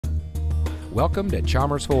Welcome to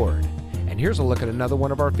Chalmers Ford, and here's a look at another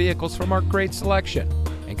one of our vehicles from our great selection,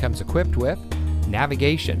 and comes equipped with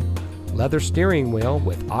navigation, leather steering wheel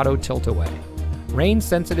with auto tilt-away,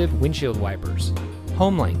 rain-sensitive windshield wipers,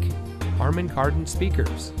 HomeLink, Harman Kardon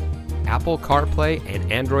speakers, Apple CarPlay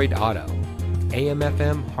and Android Auto,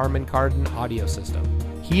 AM/FM Harman Kardon audio system,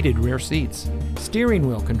 heated rear seats, steering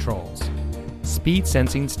wheel controls, speed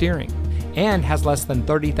sensing steering, and has less than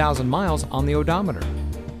 30,000 miles on the odometer.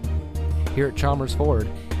 Here at Chalmers Ford,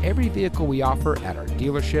 every vehicle we offer at our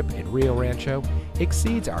dealership in Rio Rancho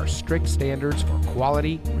exceeds our strict standards for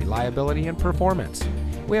quality, reliability, and performance.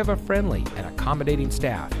 We have a friendly and accommodating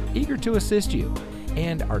staff eager to assist you,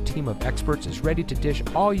 and our team of experts is ready to dish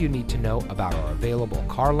all you need to know about our available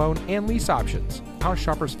car loan and lease options. Our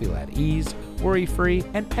shoppers feel at ease, worry-free,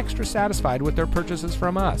 and extra satisfied with their purchases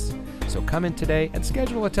from us. So come in today and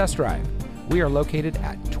schedule a test drive. We are located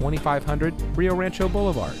at 2500 Rio Rancho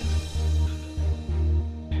Boulevard.